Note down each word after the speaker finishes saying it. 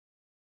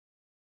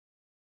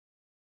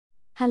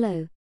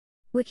Hello.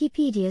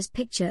 Wikipedia's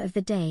picture of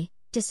the day,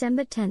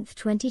 December 10,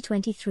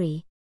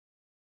 2023.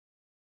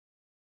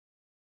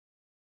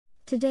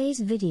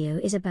 Today's video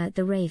is about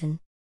The Raven.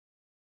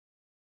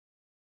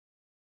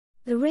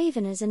 The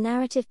Raven is a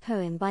narrative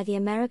poem by the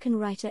American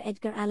writer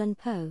Edgar Allan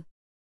Poe.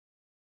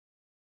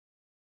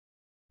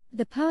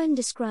 The poem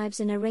describes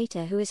a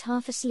narrator who is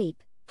half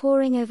asleep,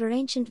 poring over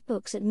ancient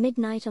books at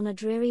midnight on a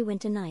dreary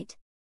winter night.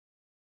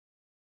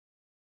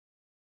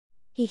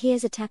 He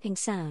hears a tapping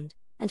sound,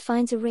 and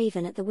finds a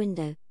raven at the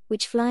window,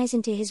 which flies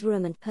into his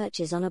room and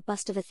perches on a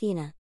bust of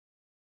Athena.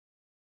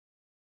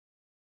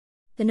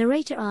 The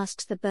narrator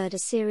asks the bird a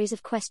series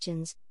of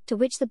questions, to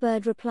which the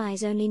bird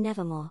replies only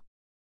nevermore.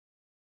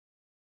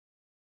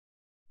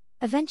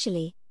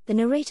 Eventually, the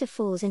narrator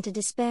falls into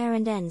despair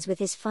and ends with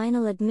his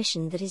final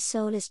admission that his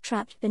soul is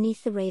trapped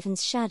beneath the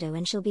raven's shadow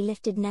and shall be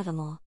lifted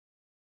nevermore.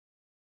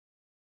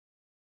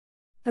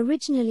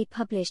 Originally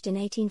published in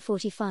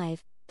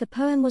 1845, the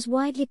poem was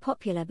widely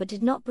popular but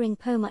did not bring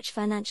Poe much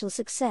financial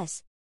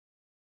success.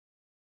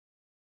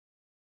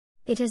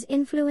 It has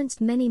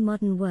influenced many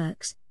modern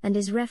works, and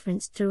is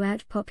referenced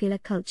throughout popular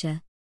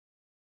culture.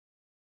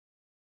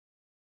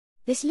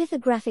 This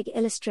lithographic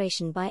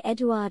illustration by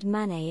Édouard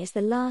Manet is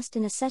the last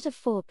in a set of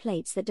 4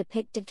 plates that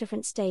depict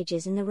different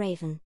stages in The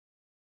Raven.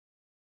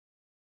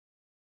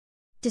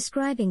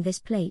 Describing this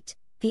plate,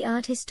 the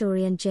art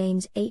historian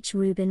James H.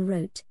 Rubin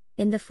wrote,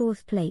 "In the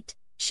 4th plate,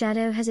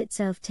 shadow has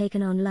itself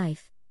taken on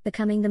life,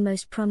 becoming the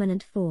most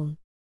prominent form.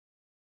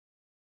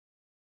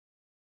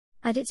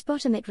 At its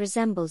bottom it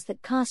resembles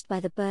that cast by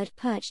the bird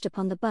perched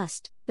upon the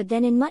bust, but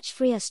then in much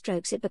freer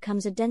strokes it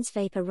becomes a dense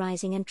vapor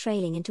rising and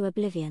trailing into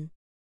oblivion."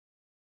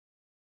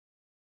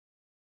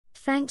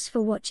 Thanks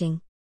for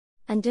watching.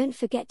 And don't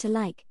forget to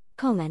like,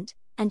 comment,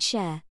 and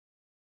share.